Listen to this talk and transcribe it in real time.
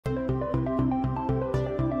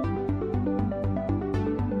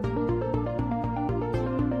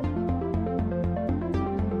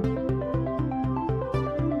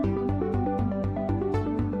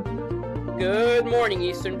Good morning,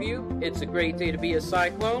 Eastern View. It's a great day to be a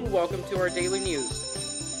Cyclone. Welcome to our daily news.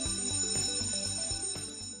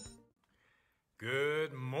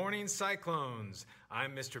 Good morning, Cyclones.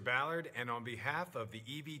 I'm Mr. Ballard, and on behalf of the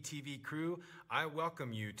Evtv crew, I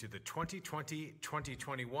welcome you to the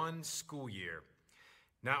 2020-2021 school year.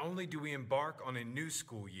 Not only do we embark on a new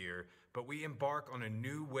school year, but we embark on a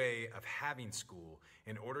new way of having school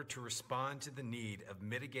in order to respond to the need of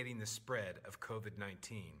mitigating the spread of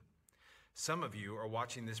COVID-19. Some of you are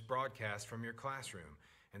watching this broadcast from your classroom,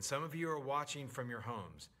 and some of you are watching from your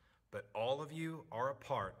homes, but all of you are a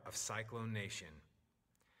part of Cyclone Nation.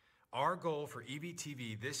 Our goal for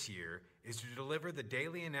Evtv this year is to deliver the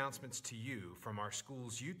daily announcements to you from our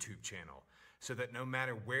school's YouTube channel, so that no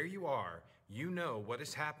matter where you are, you know what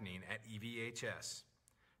is happening at EVHS.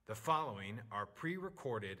 The following are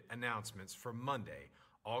pre-recorded announcements for Monday,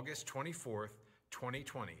 August 24th,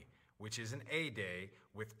 2020, which is an A day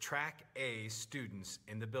with Track A students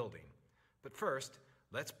in the building. But first,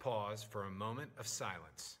 let's pause for a moment of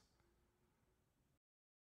silence.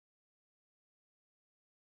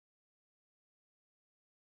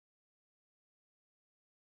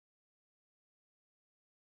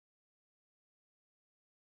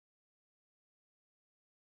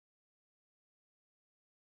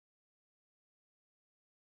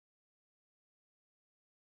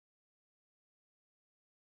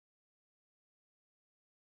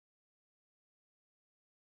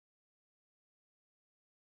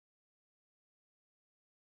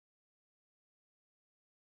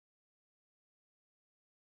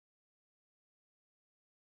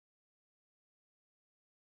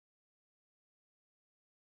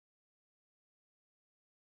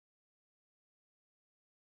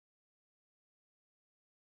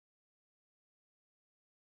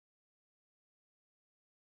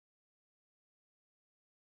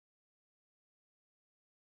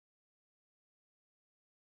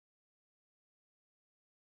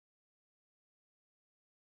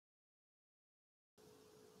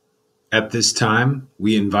 At this time,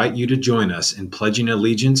 we invite you to join us in pledging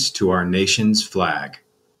allegiance to our nation's flag.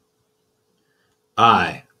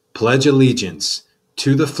 I pledge allegiance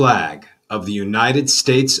to the flag of the United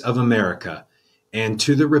States of America and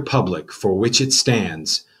to the republic for which it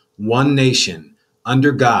stands, one nation,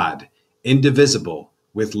 under God, indivisible,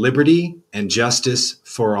 with liberty and justice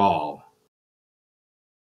for all.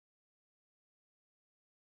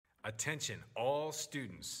 Attention, all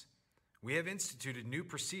students. We have instituted new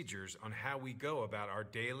procedures on how we go about our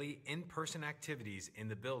daily in-person activities in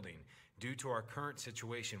the building due to our current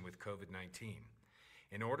situation with COVID-19.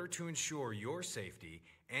 In order to ensure your safety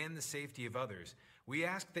and the safety of others, we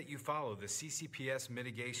ask that you follow the CCPS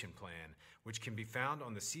mitigation plan, which can be found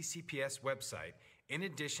on the CCPS website, in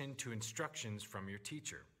addition to instructions from your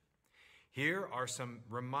teacher. Here are some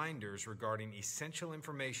reminders regarding essential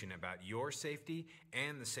information about your safety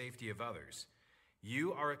and the safety of others.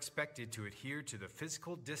 You are expected to adhere to the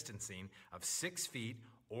physical distancing of 6 feet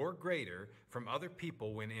or greater from other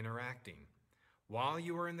people when interacting. While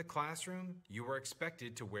you are in the classroom, you are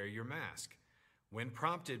expected to wear your mask. When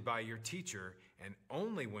prompted by your teacher, and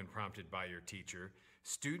only when prompted by your teacher,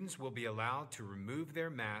 students will be allowed to remove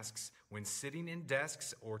their masks when sitting in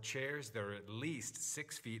desks or chairs that are at least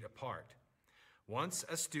 6 feet apart. Once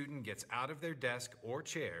a student gets out of their desk or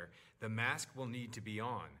chair, the mask will need to be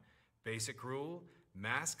on. Basic rule: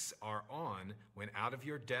 masks are on when out of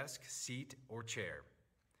your desk, seat, or chair.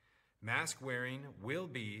 Mask wearing will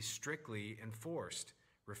be strictly enforced.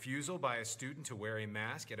 Refusal by a student to wear a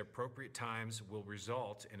mask at appropriate times will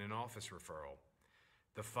result in an office referral.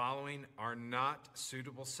 The following are not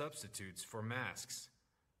suitable substitutes for masks: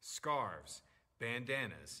 scarves,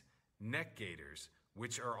 bandanas, neck gaiters,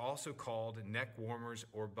 which are also called neck warmers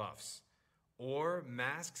or buffs, or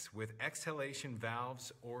masks with exhalation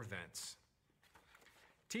valves or vents.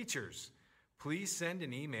 Teachers, please send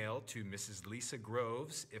an email to Mrs. Lisa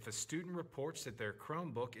Groves if a student reports that their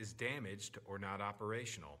Chromebook is damaged or not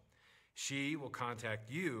operational. She will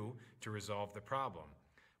contact you to resolve the problem.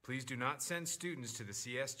 Please do not send students to the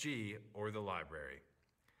CSG or the library.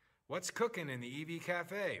 What's cooking in the EV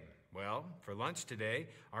Cafe? Well, for lunch today,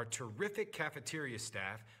 our terrific cafeteria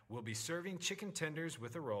staff will be serving chicken tenders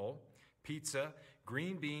with a roll, pizza,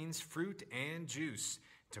 green beans, fruit, and juice.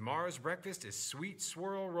 Tomorrow's breakfast is sweet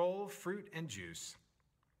swirl roll, fruit, and juice.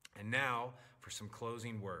 And now for some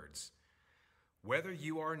closing words. Whether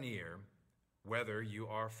you are near, whether you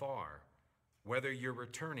are far, whether you're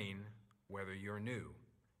returning, whether you're new,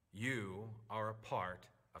 You are a part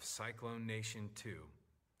of Cyclone Nation too.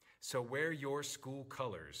 So wear your school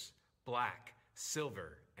colors, black,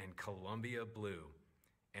 silver, and Columbia blue.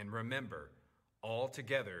 And remember, all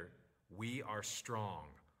together, we are strong.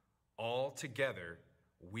 All together,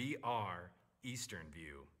 we are Eastern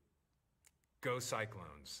View. Go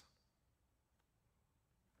Cyclones!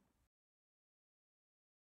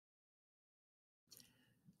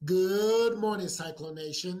 Good morning, Cyclone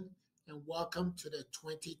Nation, and welcome to the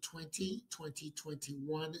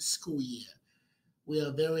 2020-2021 school year. We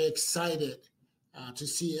are very excited to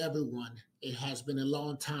see everyone. It has been a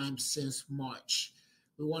long time since March.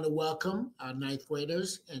 We want to welcome our ninth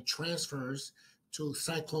graders and transfers to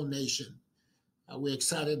Cyclone Nation. We're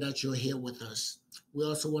excited that you're here with us. We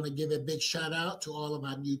also want to give a big shout out to all of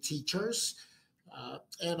our new teachers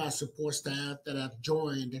and our support staff that have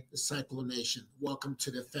joined the Cyclone Nation. Welcome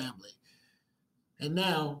to the family. And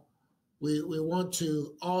now we want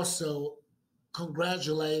to also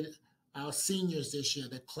congratulate our seniors this year,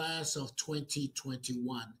 the class of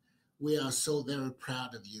 2021. We are so very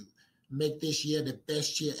proud of you. Make this year the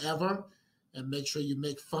best year ever, and make sure you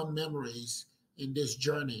make fun memories in this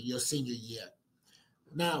journey, your senior year.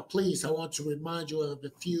 Now, please, I want to remind you of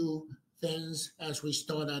a few things as we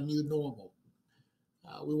start our new normal.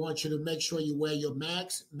 We want you to make sure you wear your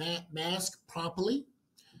mask properly.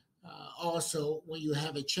 Also, when you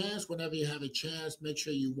have a chance, whenever you have a chance, make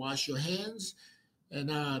sure you wash your hands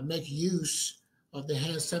and make use of the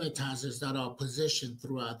hand sanitizers that are positioned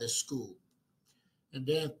throughout the school. And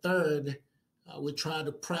then third, we try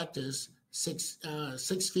to practice 6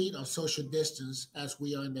 feet of social distance as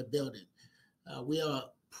we are in the building. We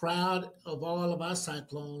are proud of all of our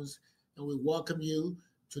Cyclones, and we welcome you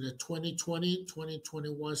to the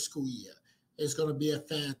 2020-2021 school year. It's going to be a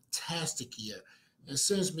fantastic year. And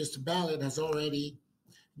since Mr. Ballard has already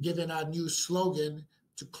given our new slogan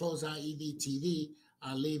to close our Evtv,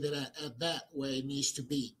 I'll leave it at that where it needs to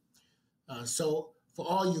be. So for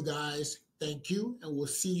all you guys, thank you, and we'll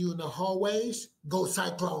see you in the hallways. Go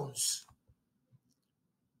Cyclones!